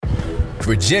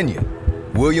Virginia,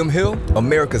 William Hill,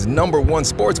 America's #1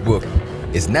 sports book,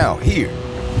 is now here.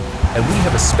 And we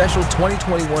have a special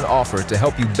 2021 offer to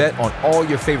help you bet on all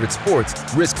your favorite sports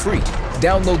risk-free.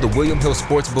 Download the William Hill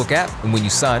Sportsbook app, and when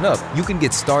you sign up, you can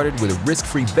get started with a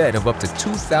risk-free bet of up to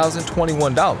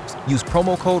 $2,021. Use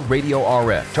promo code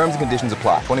RADIORF. Terms and conditions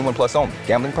apply. 21 plus only.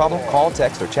 Gambling problem? Call,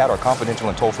 text, or chat our confidential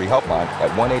and toll-free helpline at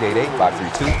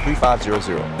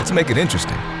 1-888-532-3500. Let's make it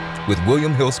interesting with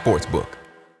William Hill Sportsbook.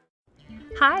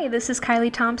 Hi, this is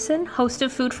Kylie Thompson, host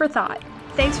of Food for Thought.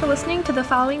 Thanks for listening to the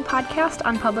following podcast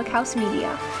on Public House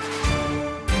Media.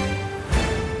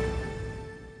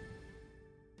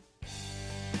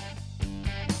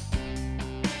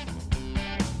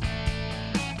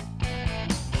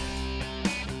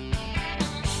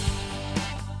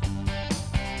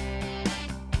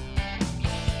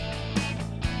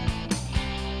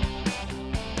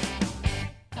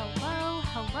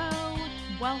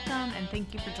 Welcome and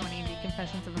thank you for joining the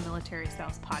Confessions of a Military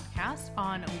Spouse podcast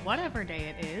on whatever day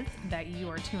it is that you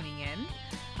are tuning in.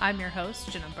 I'm your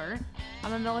host, Jennifer.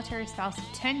 I'm a military spouse of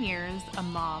 10 years, a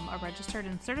mom, a registered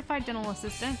and certified dental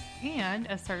assistant, and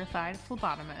a certified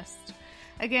phlebotomist.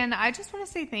 Again, I just want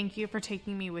to say thank you for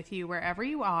taking me with you wherever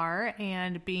you are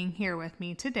and being here with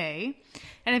me today.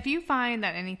 And if you find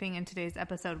that anything in today's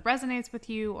episode resonates with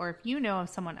you, or if you know of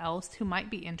someone else who might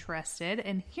be interested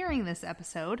in hearing this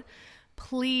episode,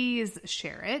 please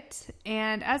share it.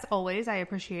 And as always, I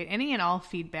appreciate any and all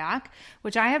feedback,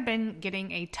 which I have been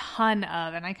getting a ton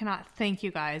of, and I cannot thank you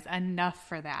guys enough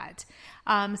for that.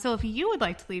 So if you would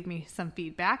like to leave me some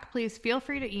feedback, please feel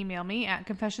free to email me at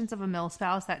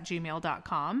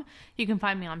confessionsofamilspouse@gmail.com. You can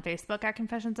find me on Facebook at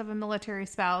Confessions of a Military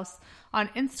Spouse, on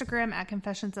Instagram at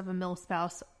Confessions of a Mil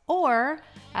Spouse, or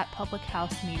at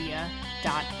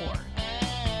publichousemedia.org.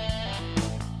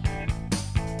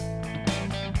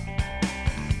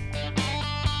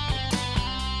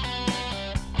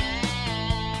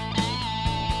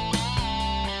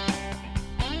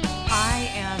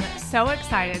 So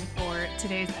excited for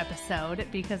today's episode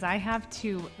because I have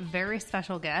two very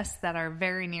special guests that are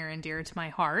very near and dear to my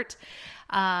heart.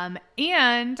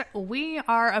 And we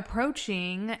are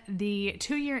approaching the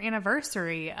 2-year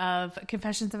anniversary of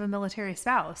Confessions of a Military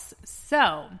Spouse.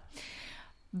 So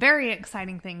very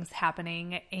exciting things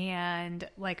happening. And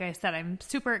like I said, I'm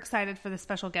super excited for the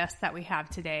special guests that we have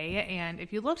today. And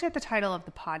if you looked at the title of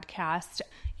the podcast,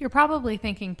 you're probably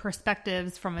thinking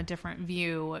perspectives from a different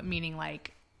view, meaning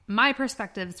like my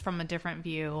perspectives from a different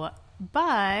view,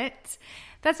 but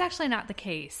that's actually not the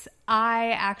case.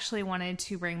 I actually wanted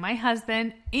to bring my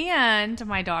husband and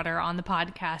my daughter on the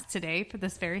podcast today for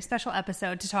this very special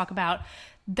episode to talk about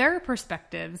their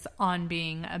perspectives on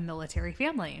being a military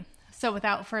family. So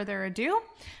without further ado,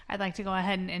 I'd like to go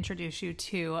ahead and introduce you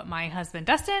to my husband,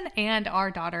 Dustin, and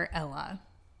our daughter, Ella.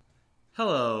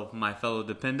 Hello, my fellow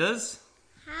Dependas.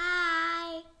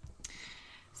 Hi.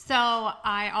 So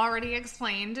I already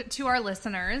explained to our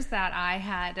listeners that I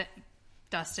had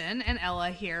Dustin and Ella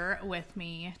here with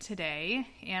me today,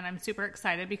 and I'm super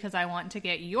excited because I want to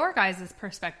get your guys'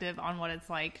 perspective on what it's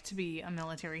like to be a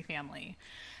military family.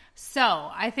 So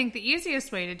I think the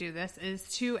easiest way to do this is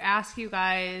to ask you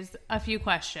guys a few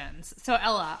questions. So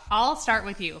Ella, I'll start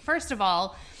with you. First of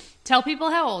all, tell people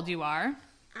how old you are.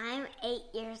 I'm 8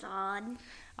 years old.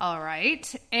 All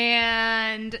right.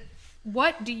 And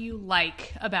what do you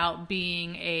like about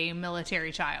being a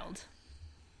military child?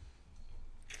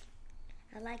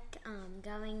 I like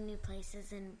going new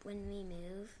places and when we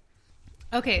move.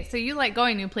 Okay, so you like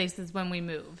going new places when we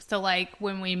move. So like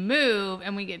when we move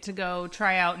and we get to go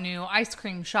try out new ice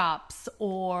cream shops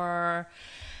or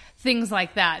things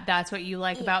like that. That's what you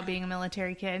like about being a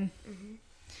military kid? Mm-hmm.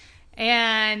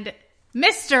 And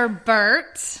Mr.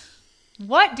 Burt,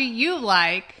 what do you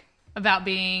like about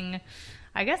being,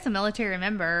 I guess, a military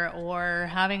member or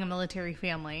having a military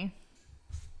family?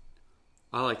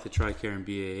 I like the TRICARE and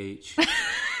BAH.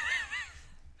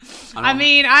 I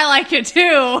mean, I like it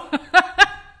too.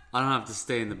 I don't have to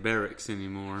stay in the barracks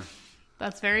anymore.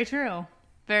 That's very true.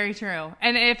 Very true.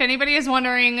 And if anybody is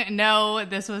wondering, no,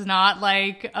 this was not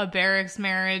like a barracks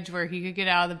marriage where he could get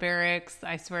out of the barracks.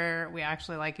 I swear we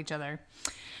actually like each other.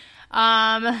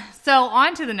 So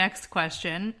on to the next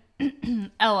question.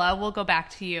 Ella, we'll go back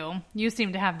to you. You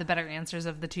seem to have the better answers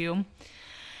of the two.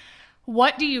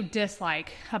 What do you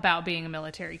dislike about being a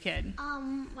military kid?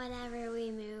 Whenever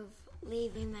we move,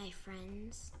 leaving my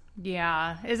friends.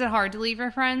 Yeah. Is it hard to leave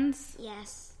your friends?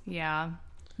 Yes. Yeah.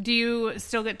 Do you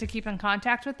still get to keep in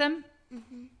contact with them?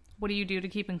 Mm-hmm. What do you do to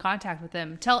keep in contact with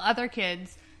them? Tell other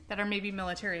kids that are maybe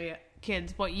military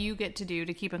kids what you get to do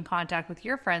to keep in contact with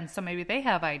your friends so maybe they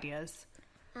have ideas.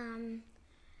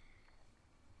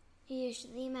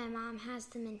 Usually my mom has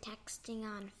them in texting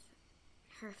on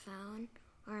her phone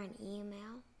or an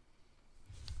email.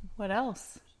 What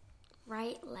else?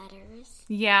 Write letters.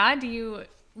 Yeah, do you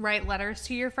write letters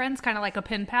to your friends, kind of like a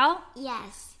pen pal?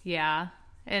 Yes. Yeah.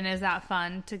 And is that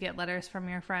fun to get letters from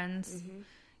your friends? Mm-hmm.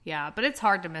 Yeah, but it's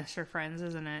hard to miss your friends,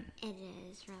 isn't it? It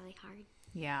is really hard.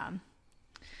 Yeah.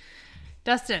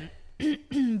 Dustin,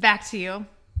 back to you.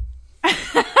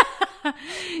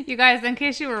 You guys, in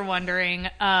case you were wondering,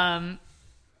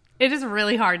 it is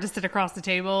really hard to sit across the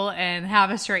table and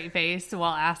have a straight face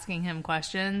while asking him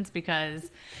questions because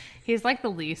he's like the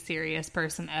least serious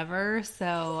person ever.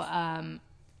 So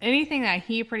anything that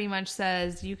he pretty much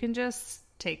says, you can just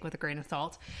take with a grain of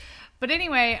salt. But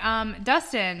anyway,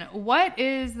 Dustin, what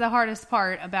is the hardest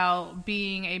part about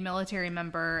being a military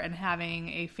member and having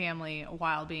a family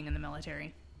while being in the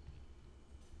military?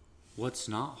 What's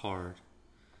not hard?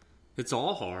 It's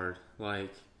all hard.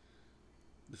 Like,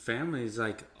 the family is,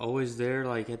 like, always there.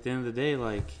 Like, at the end of the day,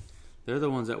 like, they're the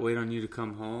ones that wait on you to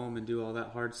come home and do all that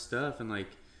hard stuff. And, like,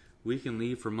 we can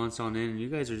leave for months on end, and you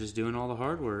guys are just doing all the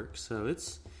hard work. So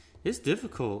it's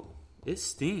difficult. It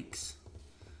stinks.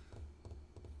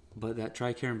 But that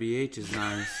Tricare and BH is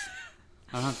nice.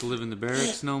 I don't have to live in the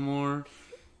barracks no more.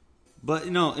 But,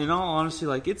 you know, in all honesty,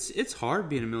 like, it's hard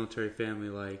being a military family.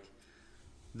 Like,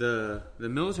 the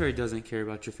military doesn't care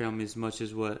about your family as much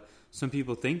as what some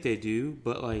people think they do.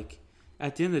 But, like,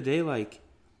 at the end of the day, like,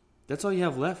 that's all you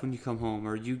have left when you come home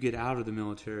or you get out of the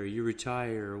military, you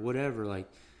retire or whatever. Like,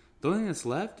 the only thing that's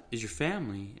left is your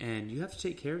family, and you have to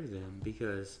take care of them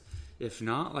because if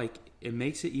not, like, it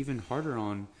makes it even harder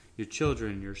on your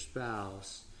children, your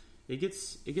spouse. It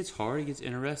gets hard, it gets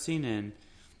interesting, and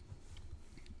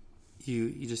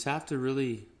you just have to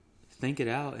really think it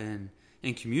out and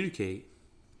communicate.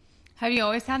 Have you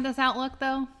always had this outlook,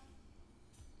 though?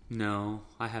 No,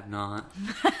 I have not.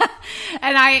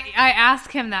 And I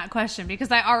asked him that question because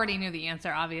I already knew the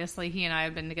answer. Obviously, he and I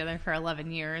have been together for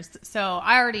 11 years, so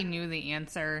I already knew the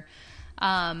answer.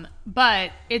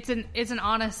 But it's an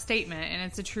honest statement, and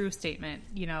it's a true statement.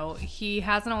 You know, he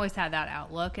hasn't always had that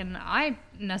outlook, and I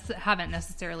haven't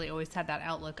necessarily always had that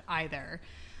outlook either.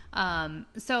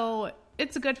 So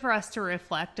it's good for us to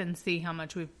reflect and see how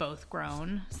much we've both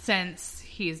grown since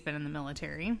he's been in the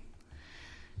military.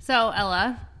 So,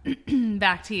 Ella,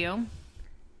 back to you.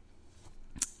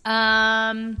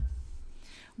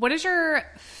 What is your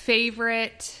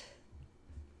favorite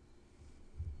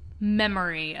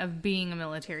memory of being a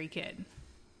military kid?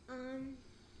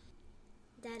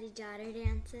 Daddy-daughter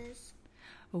dances.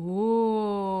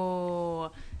 Ooh.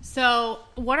 So,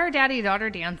 what are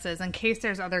daddy-daughter dances in case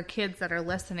there's other kids that are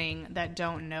listening that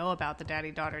don't know about the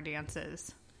daddy-daughter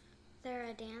dances? They're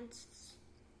a dance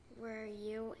where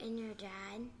you and your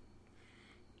dad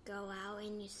go out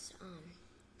and you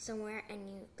somewhere and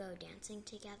you go dancing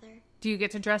together. Do you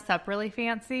get to dress up really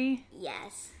fancy?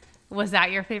 Yes. Was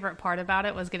that your favorite part about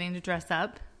it, was getting to dress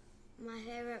up? My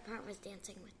favorite part was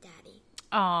dancing with Daddy.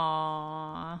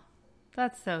 Aww.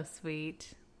 That's so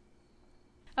sweet.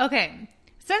 Okay,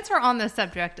 since we're on the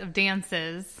subject of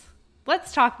dances,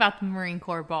 let's talk about the Marine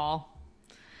Corps Ball.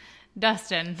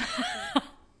 Dustin,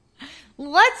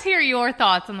 let's hear your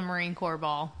thoughts on the Marine Corps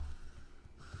Ball.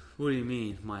 What do you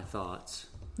mean, my thoughts?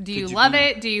 Do you love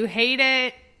it? Do you hate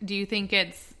it? Do you think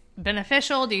it's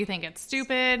beneficial? Do you think it's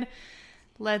stupid?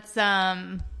 Let's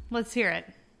hear it.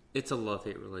 It's a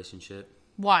love-hate relationship.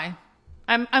 Why?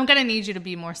 I'm going to need you to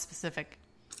be more specific.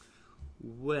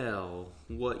 Well,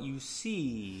 what you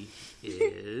see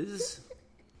is...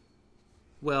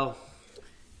 well,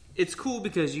 it's cool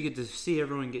because you get to see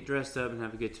everyone get dressed up and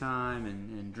have a good time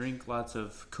and drink lots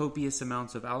of copious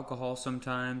amounts of alcohol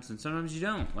sometimes, and sometimes you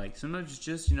don't. Like, sometimes it's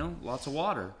just, lots of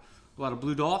water. A lot of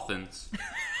blue dolphins.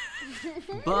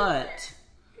 But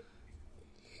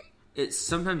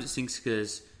sometimes it stinks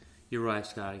because your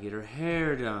wife's got to get her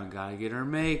hair done, got to get her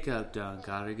makeup done,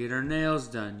 got to get her nails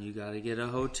done, you got to get a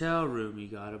hotel room, you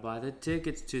got to buy the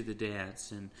tickets to the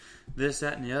dance, and this,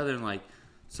 that, and the other. And, like,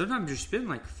 sometimes you're spending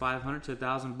like $500 to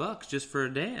 $1,000 just for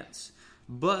a dance.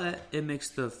 But it makes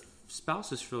the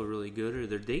spouses feel really good, or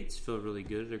their dates feel really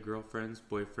good, their girlfriends,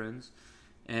 boyfriends.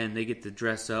 And they get to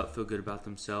dress up, feel good about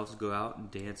themselves, go out and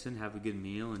dance and have a good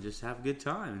meal and just have a good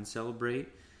time and celebrate,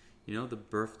 the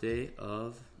birthday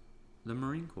of the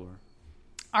Marine Corps.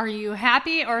 Are you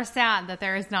happy or sad that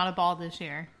there is not a ball this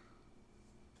year?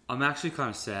 I'm actually kind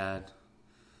of sad.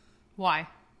 Why?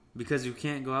 Because we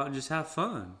can't go out and just have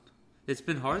fun. It's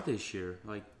been hard this year.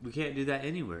 Like, we can't do that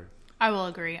anywhere. I will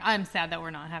agree. I'm sad that we're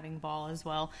not having ball as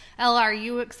well. Ella, are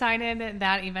you excited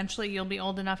that eventually you'll be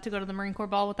old enough to go to the Marine Corps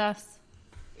Ball with us?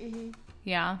 Mm-hmm.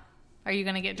 Yeah? Are you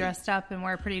going to get dressed up and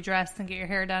wear a pretty dress and get your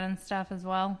hair done and stuff as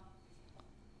well?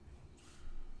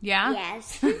 Yeah?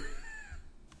 Yes.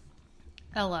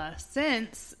 Ella,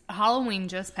 since Halloween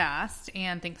just passed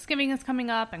and Thanksgiving is coming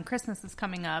up and Christmas is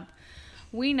coming up,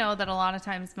 we know that a lot of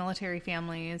times military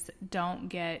families don't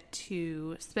get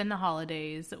to spend the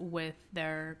holidays with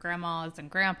their grandmas and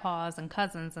grandpas and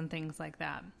cousins and things like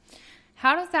that.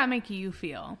 How does that make you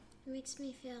feel? It makes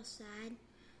me feel sad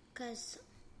because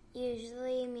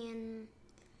usually me and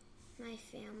my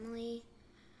family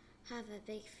have a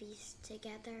big feast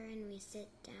together and we sit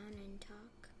down and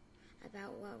talk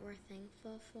about what we're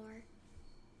thankful for.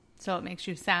 So it makes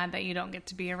you sad that you don't get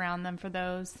to be around them for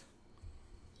those?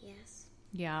 Yes.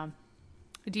 Yeah.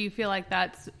 Do you feel like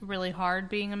that's really hard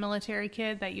being a military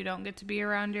kid, that you don't get to be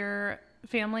around your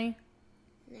family?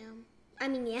 No. I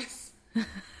mean, yes.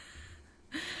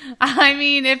 I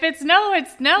mean, if it's no,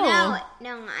 it's no.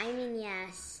 No, I mean,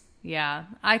 yes. Yeah,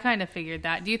 I kind of figured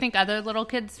that. Do you think other little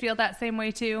kids feel that same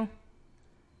way too?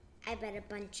 I bet a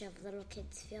bunch of little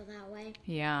kids feel that way.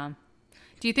 Yeah.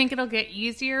 Do you think it'll get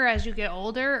easier as you get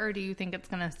older, or do you think it's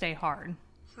going to stay hard?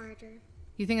 Harder.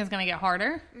 You think it's going to get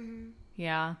harder? Mm-hmm.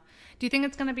 Yeah. Do you think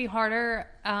it's going to be harder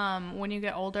when you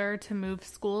get older to move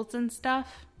schools and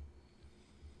stuff?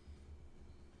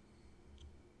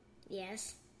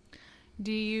 Yes.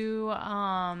 Do you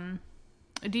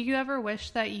ever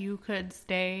wish that you could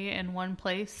stay in one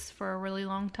place for a really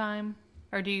long time?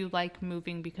 Or do you like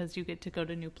moving because you get to go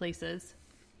to new places?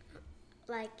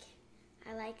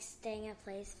 I like staying a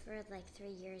place for 3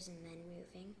 years and then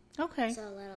moving. Okay. So a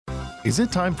little. Is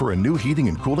it time for a new heating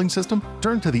and cooling system?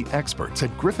 Turn to the experts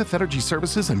at Griffith Energy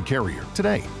Services and Carrier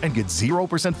today and get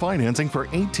 0% financing for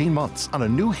 18 months on a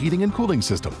new heating and cooling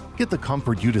system. Get the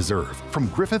comfort you deserve from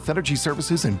Griffith Energy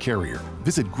Services and Carrier.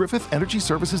 Visit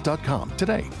griffitenergyservices.com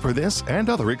today for this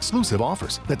and other exclusive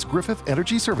offers. That's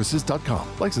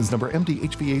griffitenergyservices.com. License number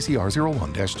MDHVACR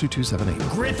 01-2278.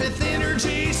 Griffith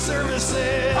Energy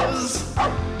Services.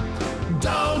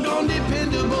 Doggone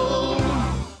dependable.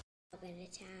 At a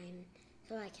time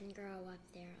so I can grow up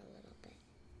there a little bit.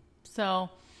 So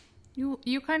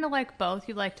you kind of like both.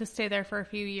 You like to stay there for a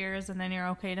few years and then you're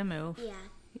okay to move. Yeah.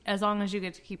 As long as you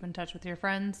get to keep in touch with your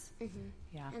friends. Mm-hmm.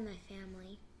 Yeah. And my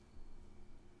family.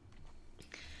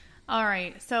 All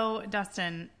right. So,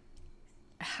 Dustin,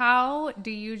 how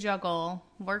do you juggle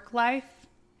work life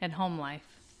and home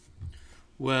life?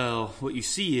 Well, what you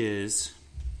see is,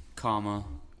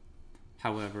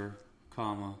 however,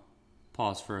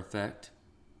 pause for effect.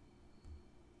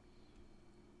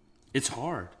 It's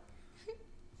hard.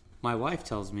 My wife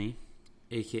tells me,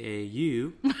 aka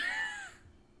you,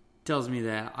 tells me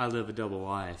that I live a double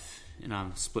life and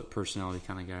I'm a split personality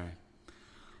kind of guy.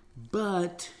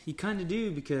 But you kind of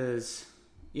do because,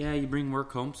 yeah, you bring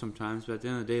work home sometimes, but at the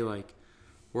end of the day,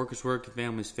 work is work and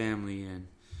family is family. And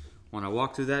when I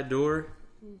walk through that door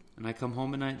and I come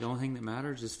home at night, the only thing that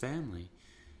matters is family.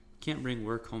 Can't bring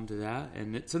work home to that,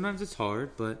 and sometimes it's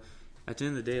hard, but at the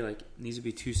end of the day, it needs to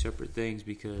be two separate things,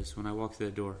 because when I walk through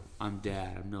the door, I'm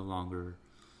dad. I'm no longer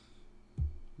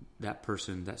that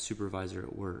person, that supervisor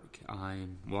at work.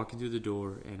 I'm walking through the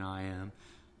door, and I am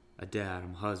a dad.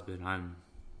 I'm a husband.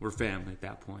 We're family at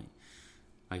that point.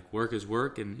 Work is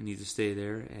work, and it needs to stay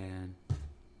there, and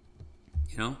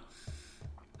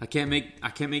I can't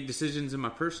make decisions in my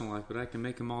personal life, but I can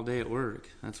make them all day at work.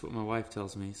 That's what my wife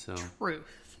tells me. So Truth.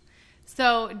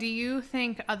 So, do you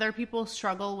think other people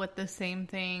struggle with the same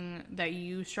thing that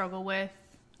you struggle with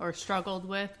or struggled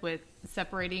with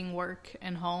separating work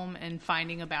and home and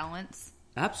finding a balance?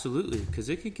 Absolutely, because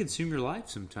it can consume your life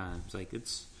sometimes. You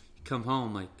come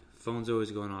home, phone's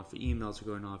always going off, your emails are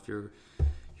going off, your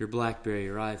BlackBerry,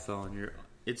 your iPhone,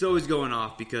 it's always going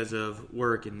off because of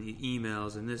work and the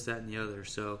emails and this, that, and the other.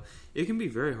 So it can be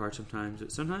very hard sometimes.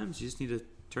 But sometimes you just need to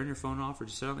turn your phone off or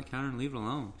just sit on the counter and leave it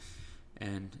alone.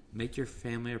 And make your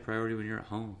family a priority when you're at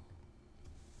home.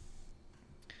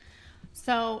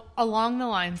 So, along the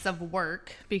lines of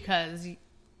work, because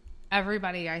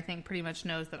everybody, I think, pretty much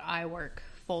knows that I work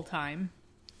full-time,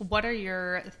 what are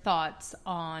your thoughts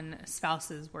on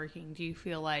spouses working? Do you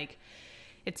feel like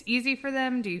it's easy for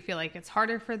them? Do you feel like it's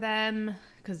harder for them?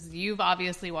 Because you've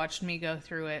obviously watched me go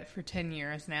through it for 10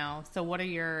 years now. So what are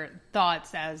your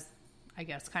thoughts as, I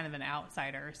guess, kind of an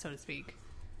outsider, so to speak?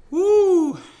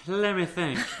 Woo! Let me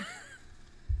think.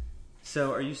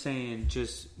 So are you saying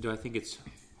do I think it's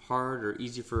hard or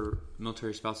easy for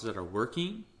military spouses that are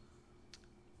working?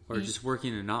 Or just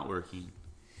working and not working?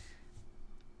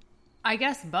 I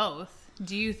guess both.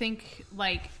 Do you think,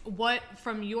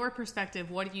 from your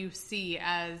perspective, what do you see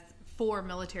as for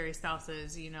military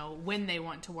spouses, when they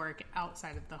want to work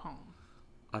outside of the home?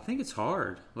 I think it's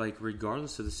hard, like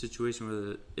regardless of the situation,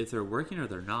 whether if they're working or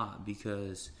they're not,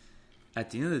 because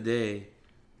at the end of the day,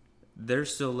 they're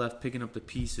still left picking up the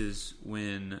pieces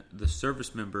when the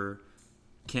service member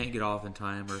can't get off in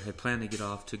time or had planned to get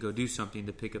off to go do something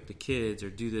to pick up the kids or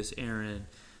do this errand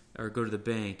or go to the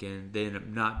bank, and they end up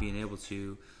not being able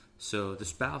to. So the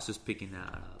spouse is picking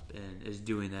that up and is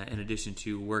doing that in addition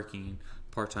to working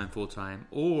part-time, full-time,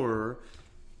 or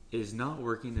is not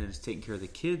working and is taking care of the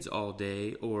kids all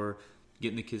day, or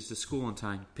getting the kids to school on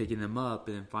time, picking them up,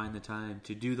 and then find the time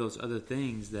to do those other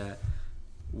things that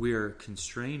we're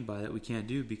constrained by that we can't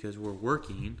do because we're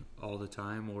working all the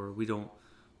time, or we don't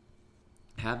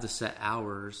have the set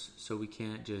hours, so we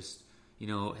can't just,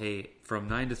 hey, from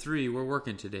 9 to 3 we're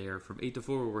working today, or from 8 to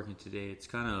 4 we're working today. It's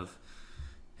kind of,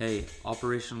 hey,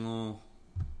 operational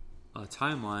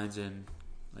timelines, and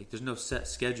like there's no set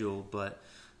schedule, but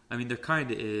I mean there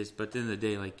kind of is, but at the end of the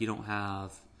day, like you don't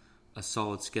have a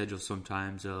solid schedule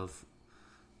sometimes of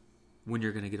when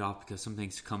you're going to get off because some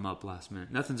things come up last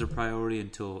minute. Nothing's a priority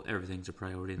until everything's a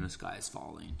priority and the sky is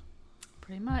falling.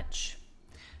 Pretty much.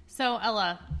 So,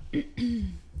 Ella,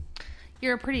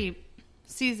 you're a pretty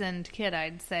seasoned kid,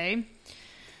 I'd say.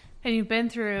 And you've been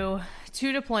through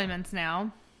 2 deployments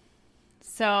now.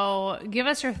 So, give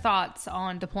us your thoughts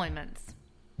on deployments.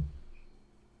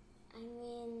 I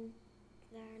mean,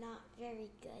 they're not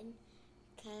very good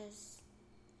because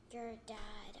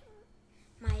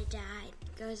my dad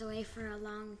goes away for a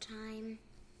long time,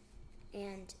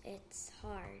 and it's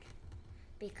hard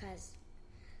because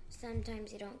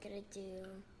sometimes you don't get to do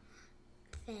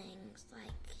things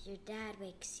like your dad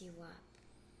wakes you up.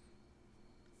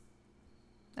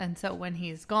 And so when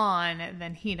he's gone,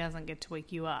 then he doesn't get to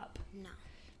wake you up. No.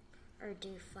 Or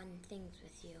do fun things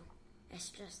with you.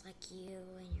 It's just like you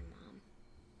and your mom.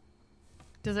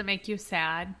 Does it make you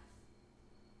sad?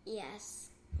 Yes.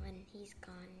 When he's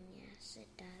gone, yes, it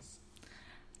does.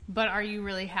 But are you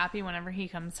really happy whenever he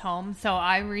comes home? So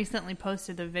I recently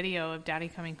posted the video of Daddy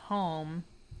coming home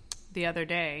the other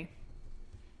day.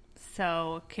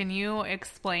 So can you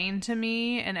explain to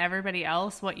me and everybody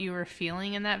else what you were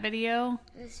feeling in that video?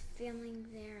 I was feeling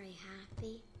very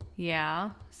happy.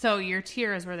 Yeah. So your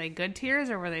tears, were they good tears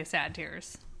or were they sad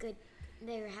tears? Good.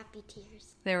 They were happy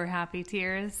tears. They were happy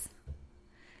tears.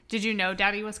 Did you know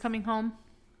Daddy was coming home?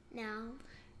 No.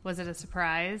 Was it a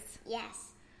surprise?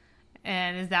 Yes.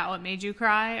 And is that what made you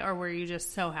cry, or were you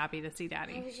just so happy to see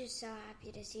Daddy? I was just so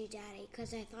happy to see Daddy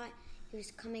because I thought he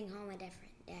was coming home a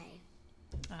different day.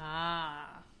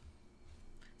 Ah.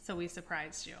 So we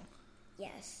surprised you.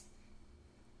 Yes.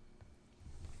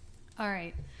 All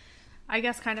right. I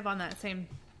guess kind of on that same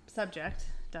subject,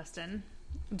 Dustin,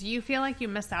 do you feel like you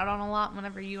miss out on a lot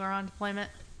whenever you are on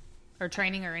deployment or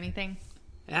training or anything?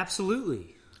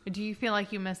 Absolutely. Do you feel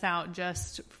like you miss out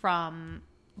just from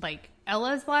like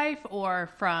Ella's life or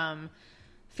from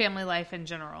family life in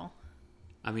general?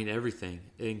 I mean, everything.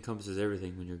 It encompasses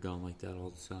everything when you're gone like that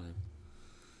all the time.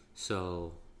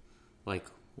 So, like,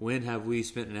 when have we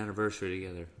spent an anniversary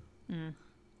together?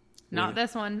 Not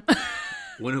this one.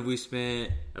 When have we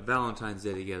spent a Valentine's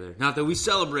Day together? Not that we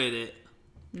celebrate it.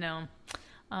 No.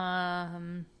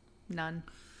 None.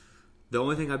 The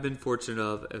only thing I've been fortunate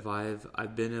of, if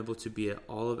I've been able to be at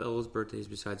all of Ella's birthdays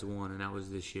besides one, and that was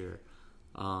this year.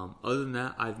 Other than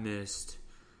that, I've missed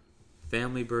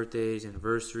family birthdays,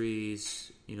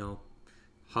 anniversaries,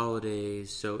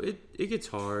 holidays. So it gets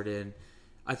hard, and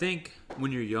I think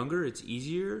when you're younger, it's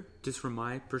easier, just from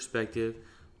my perspective.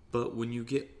 But when you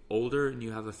get older and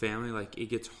you have a family, like, it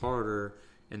gets harder,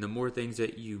 and the more things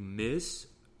that you miss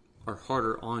are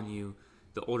harder on you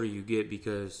the older you get,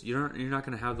 because you're not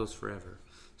going to have those forever.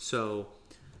 So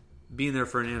being there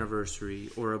for an anniversary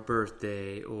or a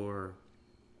birthday or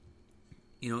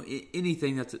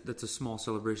anything that's a small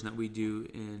celebration that we do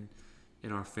in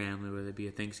our family, whether it be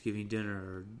a Thanksgiving dinner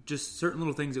or just certain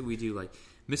little things that we do, like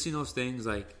missing those things,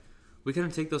 like we kind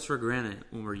of take those for granted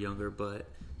when we're younger, but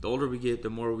the older we get, the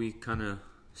more we kind of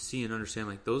see and understand,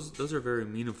 like those are very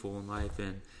meaningful in life,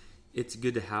 and it's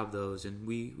good to have those, and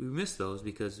we miss those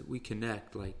because we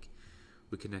connect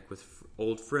with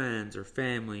old friends or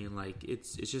family, and like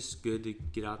it's just good to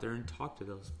get out there and talk to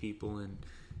those people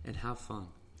and have fun.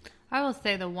 I will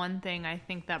say the one thing I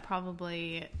think that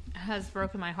probably has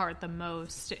broken my heart the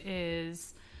most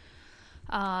is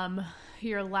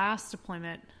your last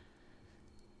deployment.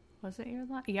 Was it your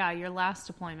last? Yeah, your last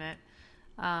deployment.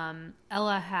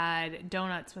 Ella had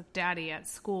donuts with Daddy at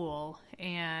school,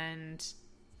 and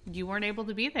you weren't able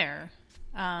to be there.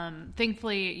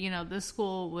 Thankfully, you know, this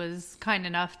school was kind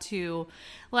enough to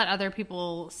let other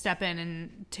people step in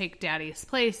and take Daddy's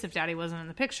place if Daddy wasn't in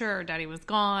the picture or Daddy was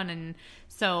gone. And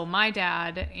so my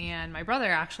dad and my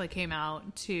brother actually came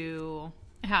out to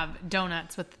have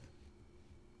donuts with,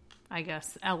 I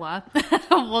guess, Ella.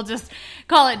 We'll just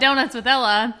call it donuts with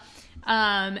Ella.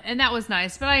 And that was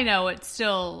nice, but I know it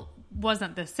still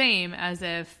wasn't the same as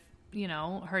if, you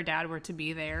know, her dad were to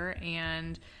be there.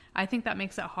 And I think that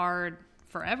makes it hard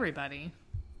for everybody.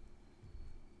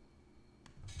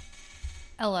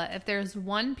 Ella, if there's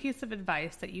one piece of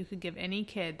advice that you could give any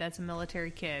kid that's a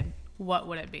military kid, what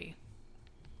would it be?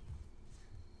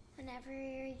 Whenever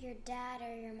your dad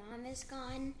or your mom is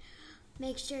gone,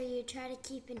 make sure you try to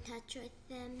keep in touch with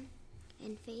them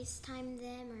and FaceTime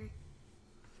them or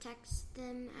text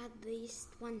them at least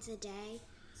once a day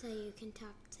so you can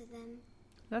talk to them.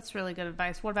 That's really good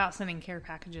advice. What about sending care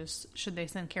packages? Should they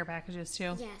send care packages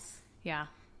too? Yes. Yeah.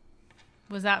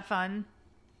 Was that fun?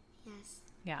 Yes.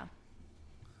 Yeah.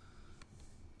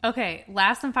 Okay,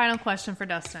 last and final question for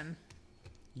Dustin.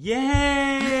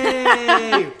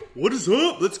 Yay! What is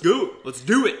up? Let's go. Let's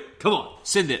do it. Come on.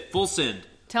 Send it. Full send.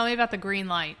 Tell me about the green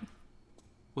light.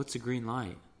 What's a green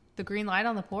light? The green light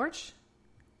on the porch?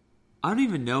 I don't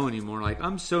even know anymore. Like,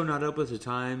 I'm so not up with the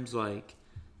times. Like,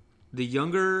 the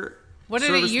younger... What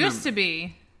did it used to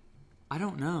be? I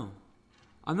don't know.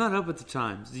 I'm not up with the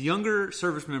times. The younger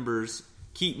service members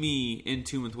keep me in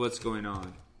tune with what's going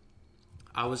on.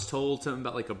 I was told something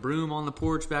about like a broom on the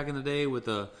porch back in the day with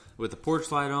a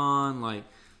porch light on, like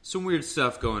some weird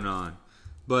stuff going on.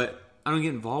 But I don't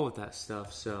get involved with that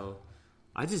stuff, so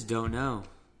I just don't know.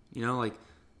 You know, like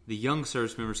the young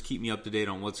service members keep me up to date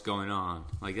on what's going on.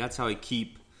 Like that's how I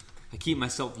keep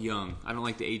myself young. I don't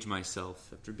like to age myself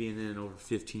after being in over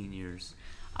 15 years.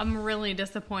 I'm really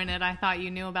disappointed. I thought you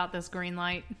knew about this green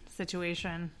light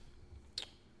situation.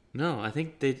 No, I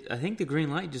think the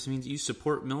green light just means you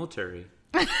support military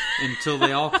until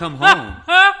they all come home.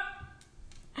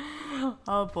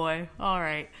 Oh boy. All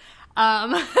right.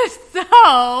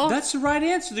 So that's the right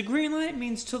answer. The green light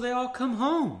means till they all come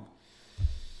home.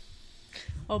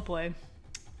 Oh boy.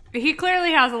 He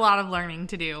clearly has a lot of learning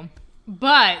to do.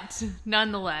 But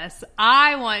nonetheless,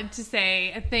 I want to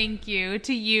say thank you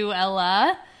to you,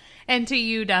 Ella, and to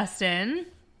you, Dustin.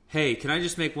 Hey, can I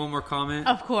just make one more comment?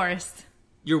 Of course.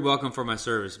 You're welcome for my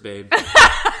service, babe.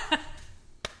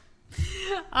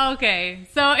 Okay,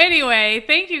 so anyway,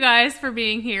 thank you guys for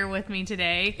being here with me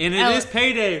today. And it is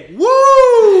payday.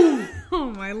 Woo!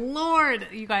 Oh my Lord.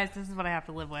 You guys, this is what I have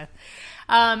to live with.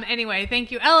 Anyway,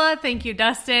 thank you, Ella. Thank you,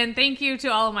 Dustin. Thank you to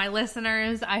all of my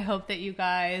listeners. I hope that you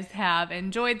guys have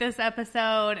enjoyed this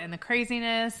episode and the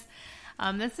craziness.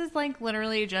 This is like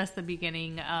literally just the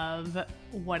beginning of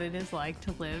what it is like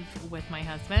to live with my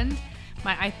husband.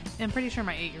 I'm pretty sure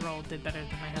my 8-year-old did better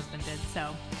than my husband did.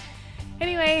 So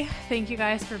anyway, thank you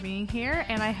guys for being here.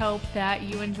 And I hope that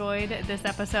you enjoyed this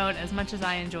episode as much as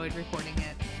I enjoyed recording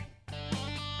it.